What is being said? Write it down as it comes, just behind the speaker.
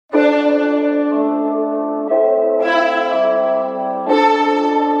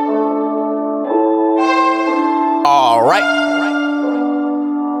Alright.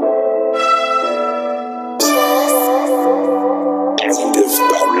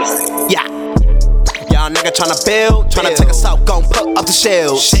 Yeah. Y'all nigga tryna build, tryna take us out, gon' put up the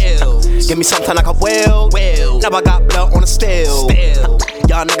shells. Give me something like a will. Now I got blood on the steel.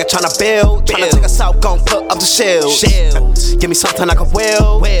 Y'all nigga tryna build, tryna take us out, gon' put up the shells. Give me something like a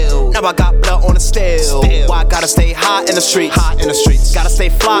will. Now I got blood on the steel. Why I gotta stay hot in the streets? Gotta stay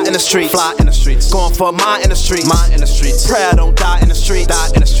fly in the streets. Going for mine in the streets. Pray I don't die in the streets.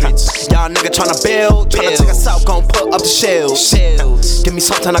 Y'all nigga tryna build, tryna take us out, gon' put up the shells. Give me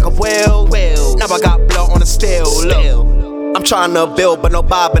something like a will. Now I got blood on the steel. Look. I'm trying to build, but no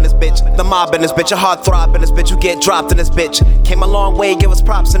bob in this bitch. The mob in this bitch, a hard throb in this bitch. You get dropped in this bitch. Came a long way, give us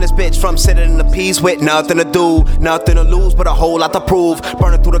props in this bitch. From sitting in the peas with nothing to do, nothing to lose, but a whole lot to prove.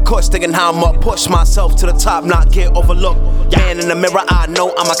 Burning through the course, thinking how I'ma push myself to the top, not get overlooked. Man in the mirror, I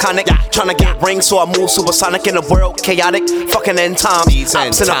know I'm iconic. Tryna get rings, so I move supersonic in the world, chaotic. Fucking end times. Ops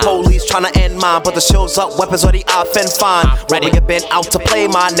and the police tryna end mine, but the shield's up, weapons ready, I've been fine. Ready, you been out to play,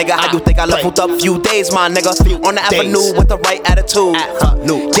 my nigga. How you think I leveled up few days, my nigga? On the avenue with the right attitude.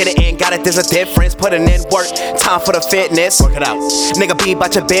 Get it in, got it, there's a difference. Putting in work, time for the fitness. Work it out. Nigga, be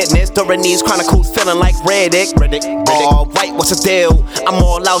about your business. During these chronicles, feeling like Riddick. Alright, what's the deal? I'm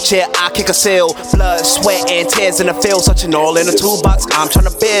all out here, I kick a seal. Blood, sweat, and tears in the field. Searching all in the toolbox, I'm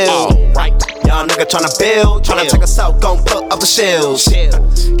tryna build. Alright, y'all nigga tryna build. Tryna take us out, gon' put up the shells.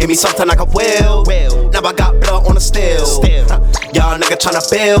 Give me something like a will. Now I got blood on the steel. Y'all nigga tryna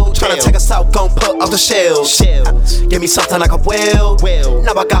build. Tryna take us out, gon' put up the shells. Give me something like a will.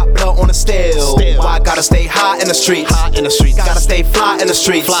 Now I got blood on the steel. Why I gotta stay hot in the streets? Gotta stay fly in the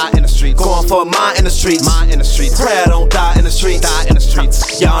streets. Going for mine in the streets. Pray I don't die in the streets.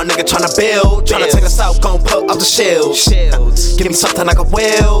 Y'all nigga tryna build. Tryna take us out, gon' put up the shells. Give me something like a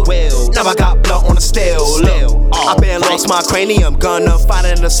will. Now I got blood on the steel. I been lost my cranium. Gonna find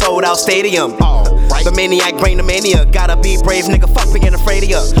it in a sold out stadium. The maniac brain the mania. Gotta be brave, nigga, fuck being afraid of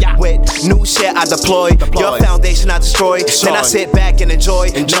ya. With new shit I deploy. Your foundation I destroy. Then I sit back and enjoy.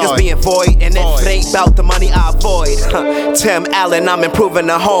 Niggas being void. And if it ain't bout the money I avoid. Tim Allen, I'm improving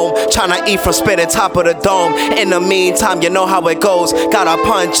the home. Tryna eat from spitting top of the dome. In the meantime, you know how it goes. Gotta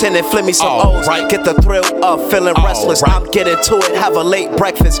punch in and flip me some O's. Get the thrill of feeling restless. I'm getting to it, have a late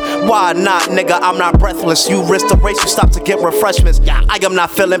breakfast. Why not, nigga? I'm not breathless. You risk the race, you stop to get refreshments. I am not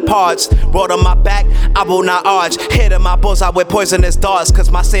feeling parts. Road on my back, I will not arch. Hitting my bullseye with poisonous darts. Cause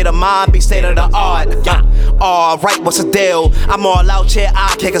my state of mind be state of the art. Alright, what's the deal? I'm all out here,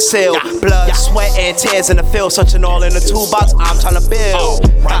 I kick a seal. Blood, sweat, and tears in the field. Searching all in the toolbox, I'm tryna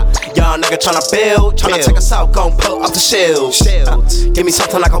build. Y'all nigga tryna build. Tryna take us out, gon' put up the shells. Give me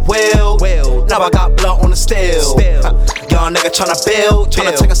something like a will. Now I got blood on the steel. Y'all nigga tryna build.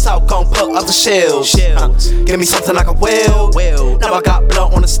 Tryna take us out, gon' put up the shells. Give me something like a will. Now I got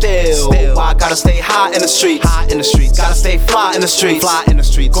blood on the steel. Why I gotta stay hot in the streets? Gotta stay fly in the streets.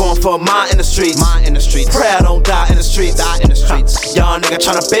 Going for mine in the streets. Pray I don't die in the streets. Y'all nigga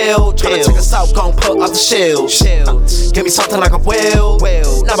tryna build. Tryna take us out, gon' put up the shells. Give me something like a will.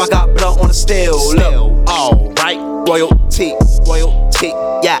 Now I got blood on the steel. Alright, royalty.